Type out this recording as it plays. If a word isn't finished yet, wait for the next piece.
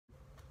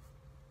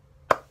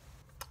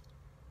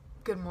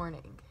Good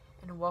morning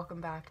and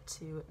welcome back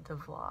to the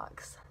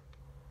vlogs.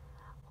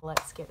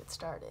 Let's get it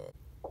started.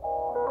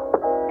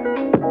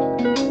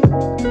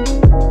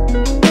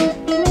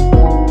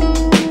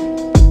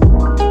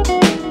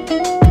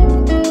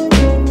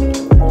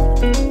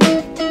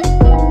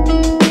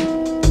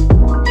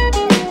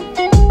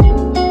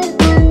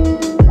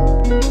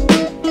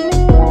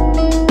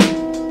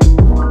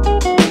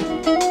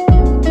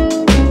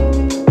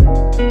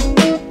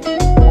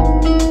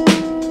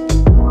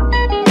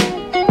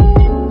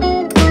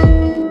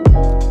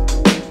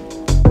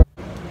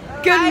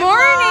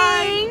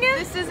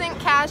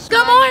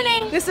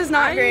 This is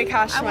not very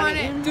cash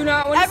money. Do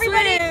not want to swim.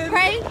 Everybody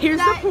pray Here's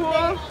the pool.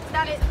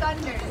 that it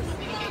thunders.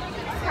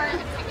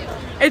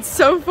 It's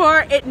so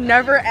far, it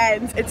never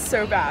ends. It's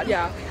so bad.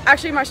 Yeah.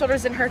 Actually, my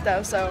shoulders didn't hurt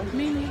though, so.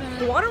 Me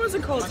neither. The water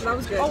wasn't cold, so that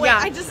was good. Oh wait, yeah.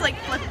 I just like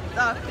flipped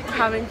off.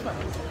 Having fun.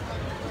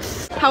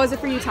 How is it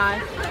for you, Ty?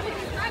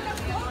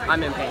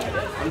 I'm in pain.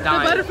 I'm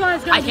dying. The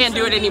butterflies I can't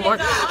do it anymore.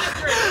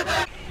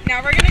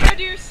 Now we're gonna go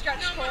do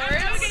stretch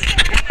cords.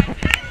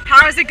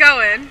 How is it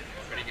going?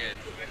 Pretty good.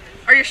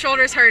 Are your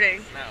shoulders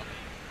hurting? No.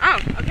 Oh,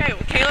 okay.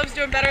 Well, Caleb's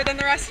doing better than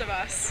the rest of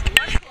us.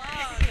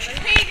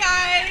 Hey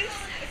guys,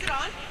 is it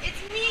on?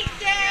 It's meat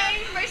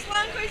day. First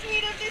long course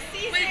meet of this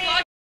season.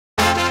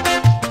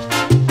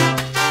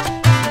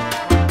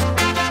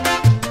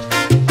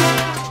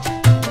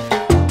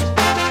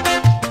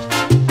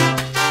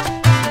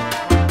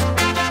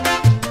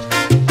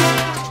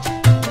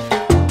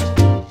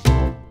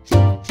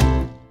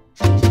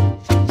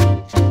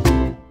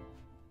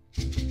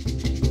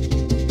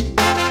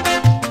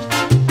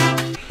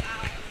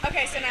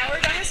 Okay, so now we're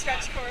done with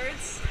stretch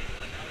cords,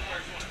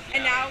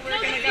 and now we're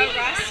gonna go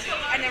rest,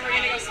 and then we're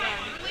gonna go swim.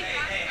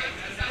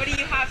 What do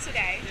you have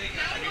today?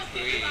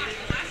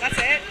 That's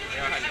it?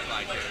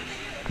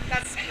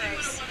 That's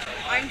gross.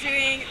 I'm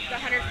doing the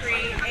 100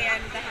 free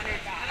and the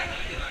 100 back,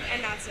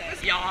 and that's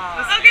it. Yeah.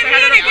 Oh, give me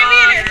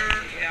it.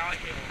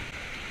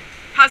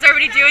 How's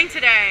everybody doing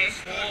today?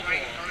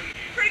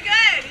 Pretty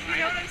good. You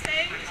know what I'm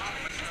saying?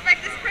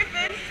 Respect this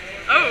crimpin'.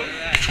 Oh.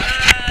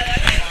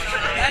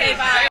 Okay,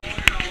 bye.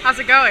 How's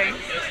it going?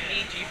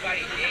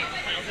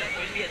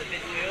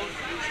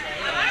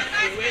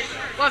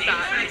 Love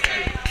that.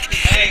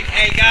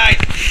 Hey guys,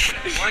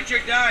 once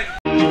you're done.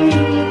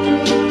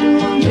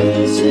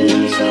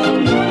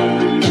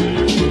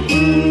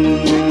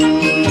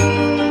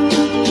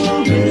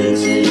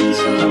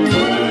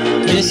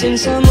 Missing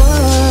someone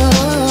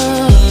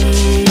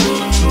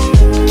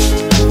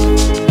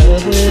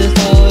with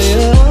all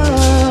your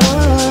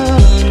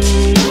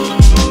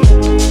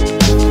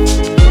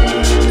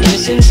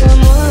missing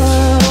someone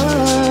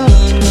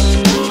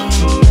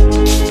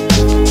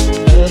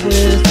with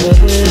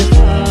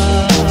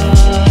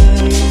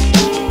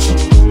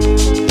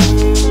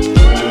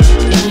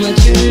how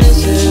much you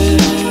miss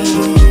it,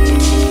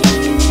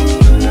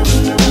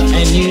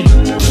 and you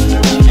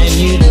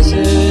miss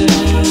it.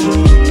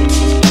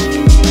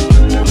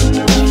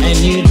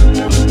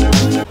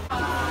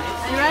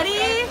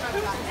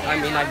 I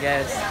mean, I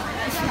guess.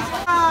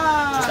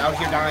 Just out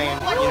here dying,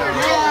 you know.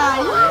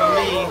 You know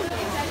me.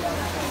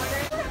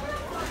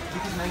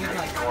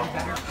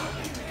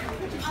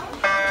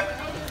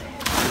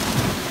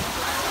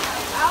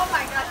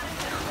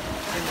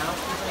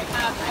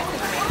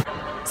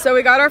 So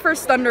we got our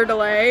first thunder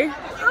delay,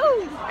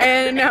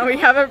 and now we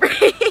have a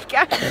break.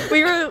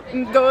 We were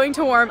going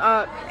to warm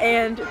up,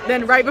 and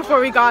then right before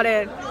we got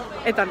in,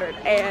 it thundered,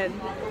 and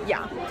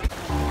yeah.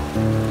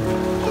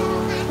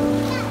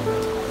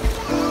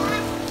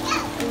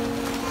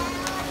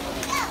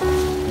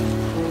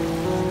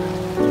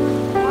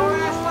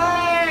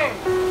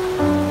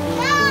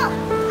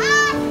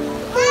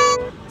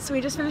 So we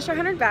just finished our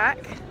 100 back.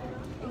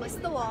 What's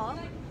the wall?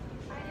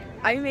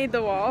 I made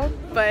the wall,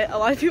 but a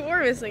lot of people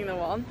were missing the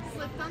wall.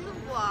 Slipped on the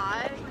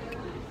vlog.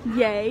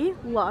 Yay,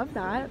 love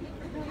that.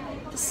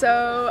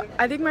 So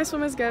I think my swim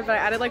was good, but I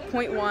added like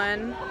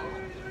 0.1.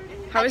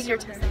 How was your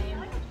time?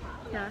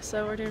 Yeah,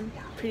 so we're doing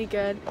pretty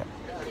good.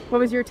 What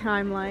was your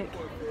time like?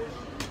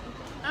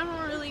 I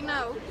don't really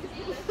know.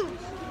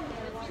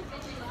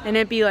 And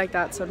it'd be like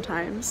that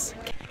sometimes.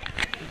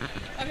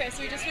 Okay,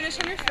 so we just finished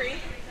 100 free.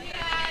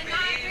 Yeah,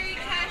 not very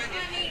cash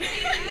money.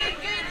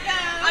 Good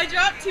though. I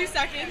dropped 2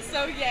 seconds,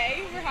 so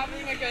yay, we're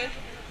having a good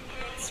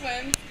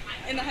swim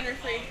in the 100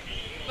 free.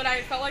 But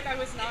I felt like I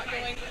was not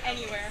going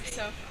anywhere,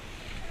 so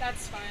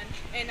that's fun.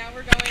 And now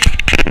we're going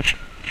to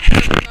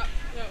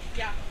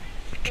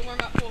the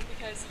warm-up pool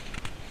because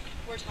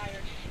we're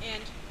tired.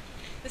 And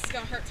this is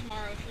gonna hurt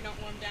tomorrow if we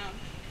don't warm down.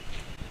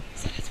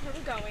 So that's where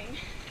we're going.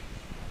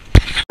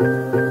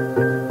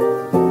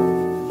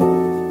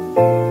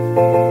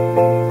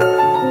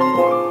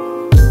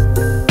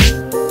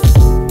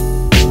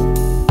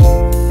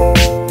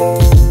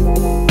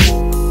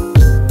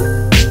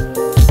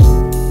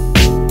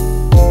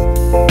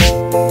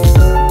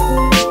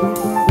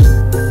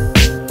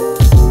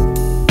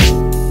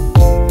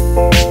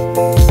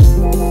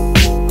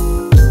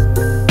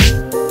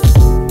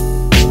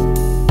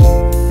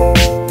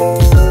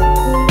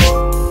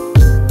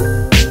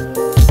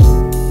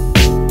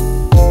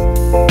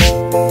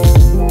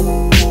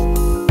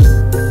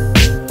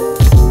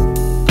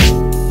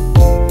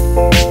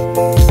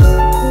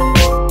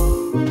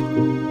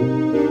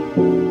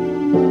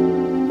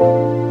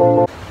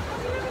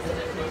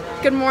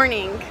 Good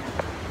morning.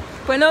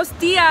 Buenos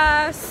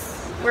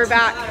dias. We're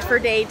back for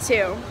day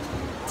 2.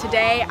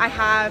 Today I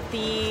have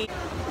the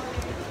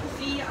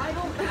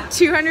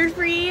 200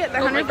 free, the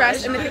 100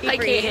 breast, and the 50 free. I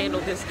can't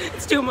handle this.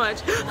 It's too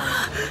much.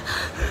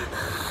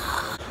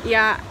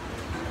 Yeah.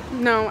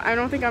 No, I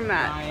don't think I'm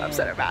that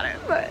upset about it,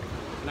 but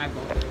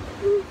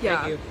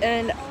yeah.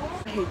 And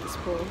I hate this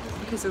pool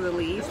because of the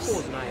leaves. This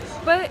pool's nice.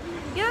 But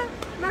yeah,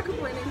 not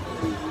complaining.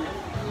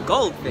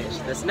 Goldfish,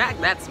 the snack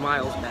that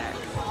smiles back.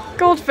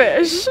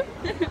 Goldfish.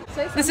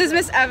 This is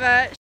Miss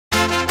Eva.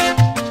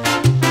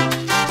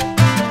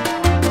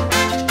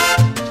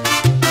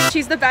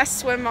 She's the best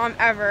swim mom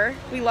ever.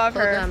 We love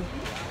her.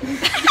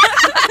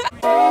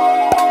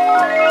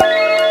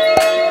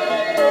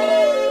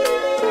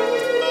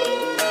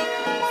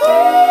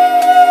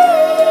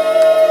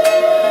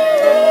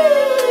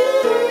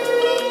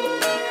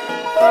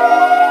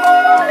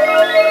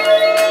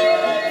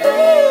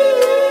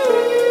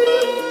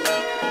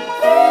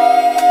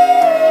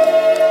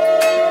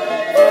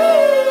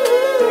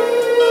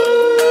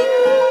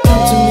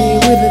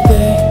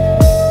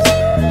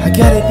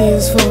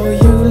 For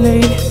you,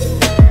 lady,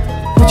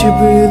 would you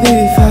breathe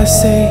if I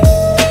say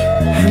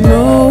I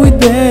know it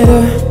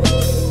better?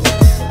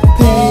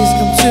 Please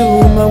come to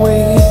my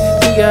way.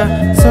 We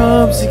got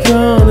something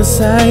on the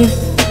side.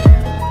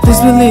 Please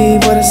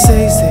believe what I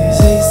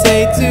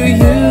say to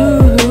you.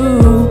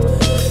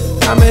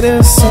 I made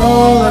a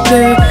song like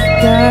that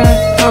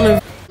guy on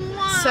a.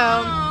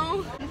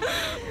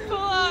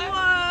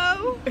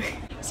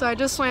 So I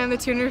just swam the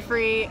 200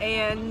 free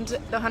and the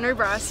 100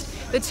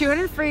 breast. The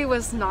 200 free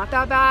was not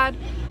that bad.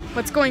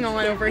 What's going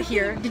on over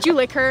here? Did you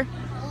lick her?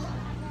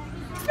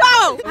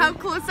 Oh! How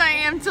close I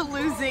am to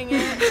losing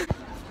it.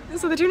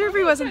 So the 200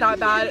 free wasn't that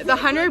bad. The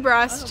 100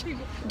 breast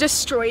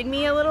destroyed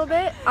me a little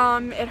bit.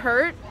 It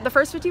hurt. The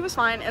first 50 was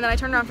fine, and then I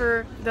turned around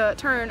for the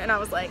turn and I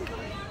was like,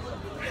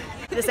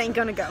 this ain't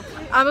gonna go.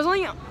 I was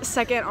only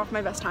second off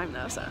my best time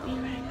though, so.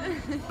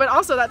 But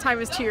also that time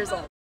was 2 years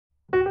old.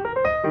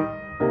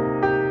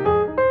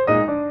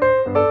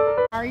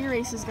 How are your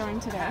races going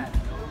today?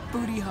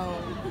 Booty hole.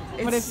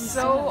 What It's is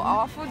so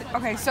awful.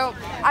 Okay, so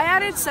I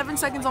added 7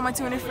 seconds on my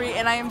 200 free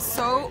and I am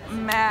so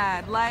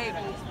mad. Like,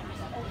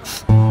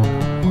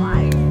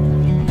 why?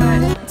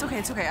 But it's okay,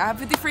 it's okay. I have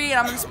 50 free and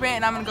I'm gonna sprint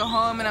and I'm gonna go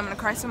home and I'm gonna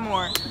cry some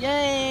more.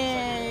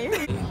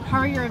 Yay! How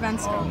are your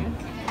events going?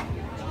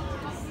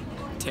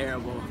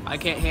 Terrible. I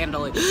can't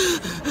handle it.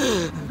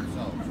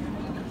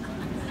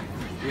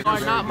 You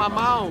are not my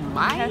mom,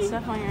 I had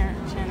stuff on your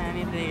chin. I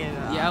need to get it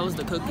off. Yeah, it was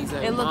the cookies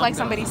that It looked like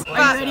somebody's.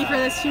 Are you ready for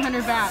this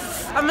 200 back?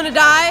 I'm gonna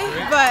die,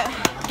 but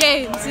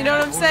games, you know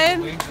what I'm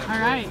saying? All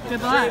right,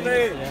 good luck.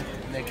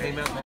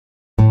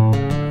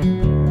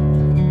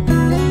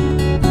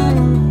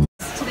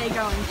 What's today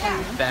going for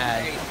you?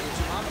 Bad.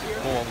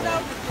 Horrible.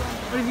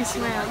 What have you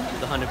swam?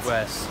 The 100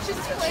 breast.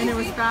 And it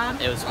was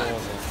bad? It was horrible.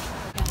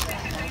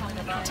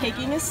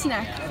 Taking a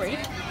snack break.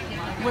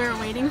 We're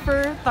waiting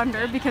for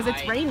thunder because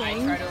it's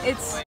raining.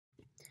 It's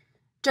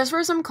just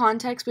for some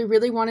context, we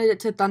really wanted it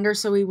to thunder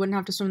so we wouldn't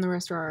have to swim the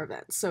rest of our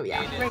events. So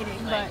yeah,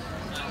 raining, but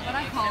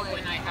I call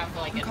it.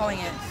 I'm calling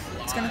it.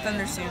 It's gonna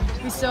thunder soon.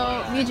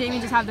 me and Jamie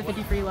just have the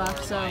 50 free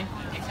left, so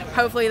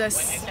hopefully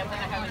this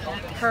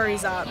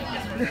hurries up.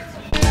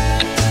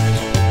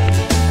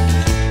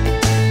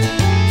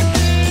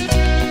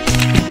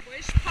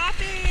 Wish pop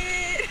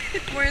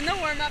it! We're in the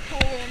warm-up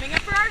pool, warming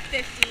up for our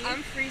 50.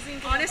 I'm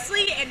freezing.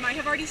 Honestly, it might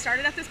have already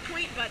started at this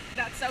point, but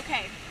that's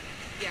okay.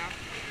 Yeah.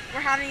 We're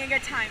having a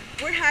good time.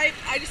 We're hyped.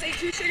 I just ate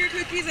 2 sugar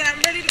cookies and I'm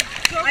ready to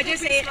go. I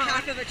just ate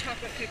half of a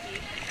chocolate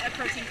cookie, a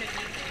protein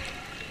cookie.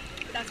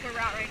 That's where we're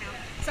at right now.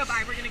 So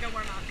bye, we're gonna go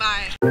warm up.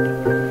 Bye.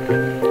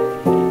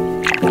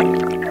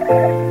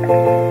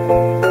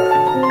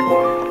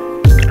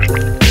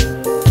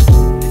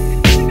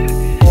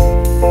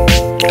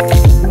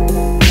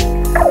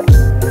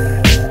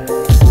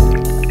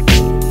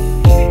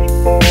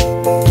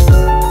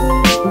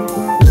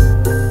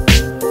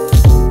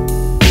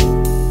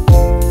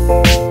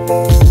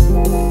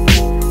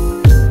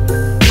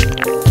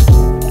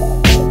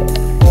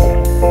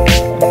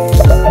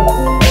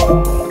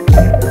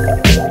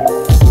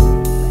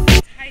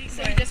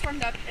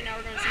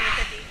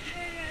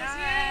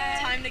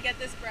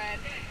 This bread.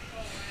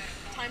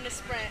 Time to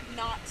sprint,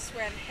 not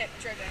swim, hip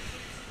driven.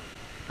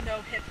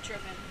 No hip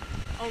driven,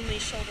 only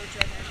shoulder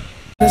driven.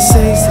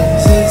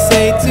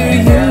 Say to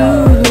you,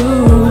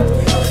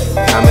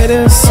 I made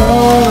a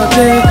song of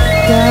that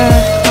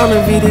guy on a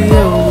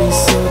video we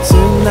saw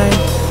tonight.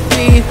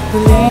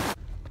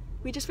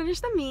 We just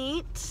finished the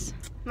meet.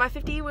 My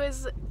 50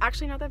 was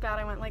actually not that bad.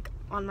 I went like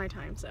on my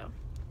time, so.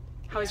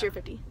 How was your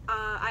 50?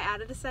 I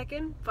added a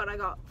second, but I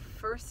got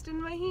first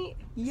in my heat.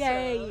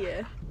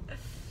 Yay!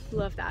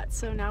 Love that.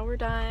 So now we're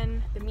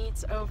done. The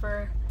meet's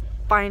over.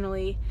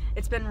 Finally.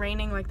 It's been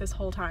raining like this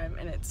whole time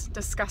and it's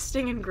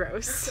disgusting and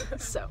gross.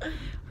 So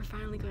we're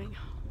finally going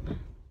home.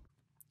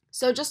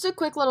 So just a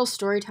quick little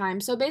story time.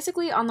 So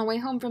basically on the way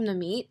home from the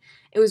meet,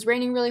 it was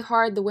raining really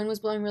hard, the wind was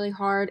blowing really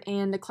hard,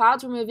 and the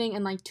clouds were moving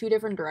in like 2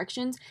 different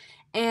directions.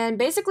 and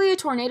basically a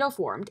tornado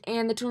formed,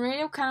 and the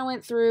tornado kind of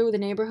went through the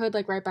neighborhood,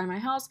 like right by my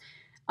house.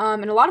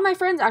 And a lot of my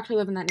friends actually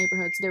live in that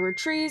neighborhood, so there were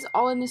trees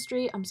all in the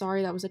street. I'm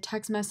sorry, that was a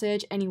text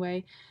message.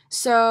 Anyway,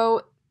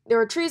 so there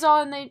were trees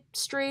all in the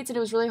streets, and it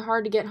was really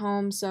hard to get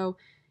home, so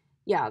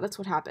yeah, that's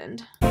what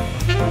happened.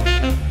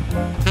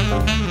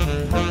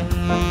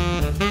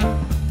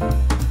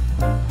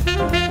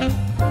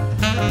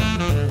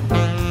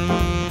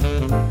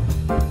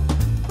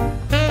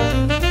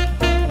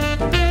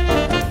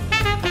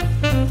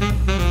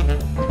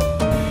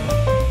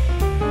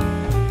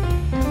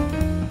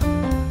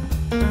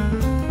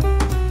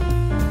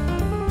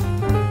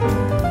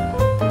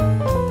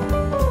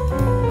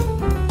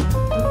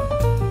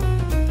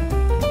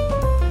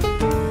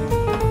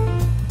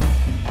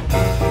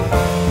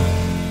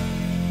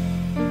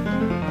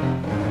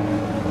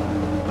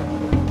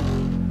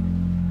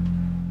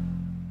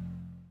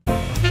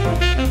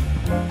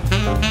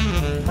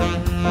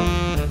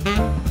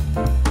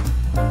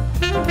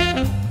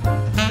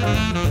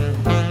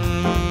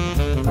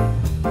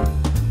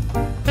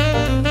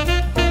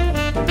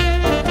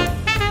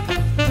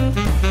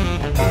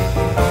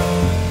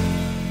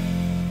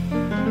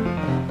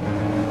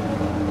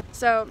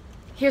 So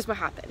here's what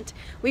happened.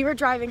 We were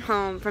driving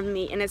home from the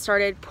meet and it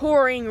started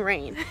pouring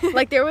rain.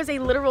 Like there was a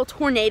literal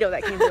tornado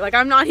that came through. Like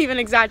I'm not even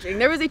exaggerating.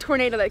 There was a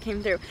tornado that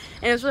came through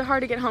and it was really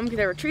hard to get home because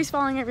there were trees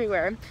falling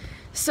everywhere.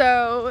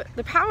 So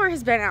the power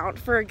has been out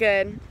for a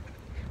good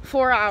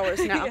 4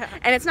 hours now. Yeah.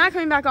 And it's not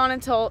coming back on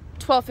until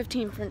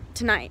 12:15 for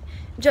tonight.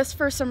 Just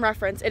for some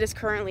reference, it is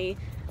currently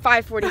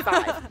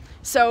 5:45.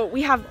 So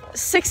we have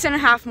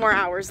 6.5 more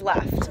hours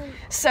left.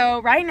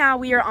 So right now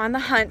we are on the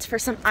hunt for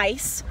some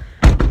ice,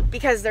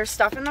 because there's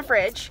stuff in the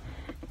fridge.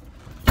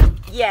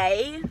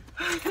 Yay.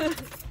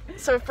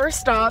 So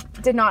first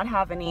stop, did not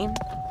have any.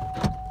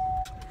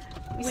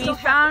 We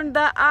found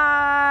the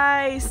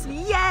ice.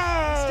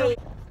 Yay!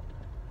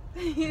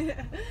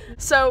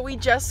 So we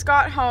just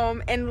got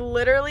home and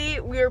literally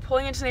we were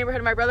pulling into the neighborhood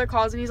and my brother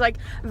calls and he's like,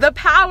 the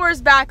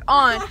power's back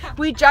on.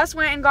 We just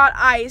went and got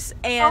ice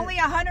and only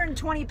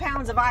 120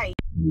 pounds of ice.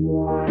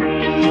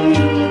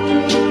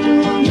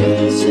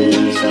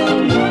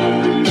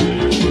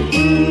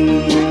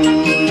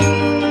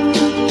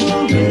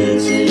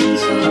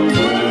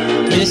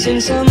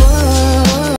 Missing someone.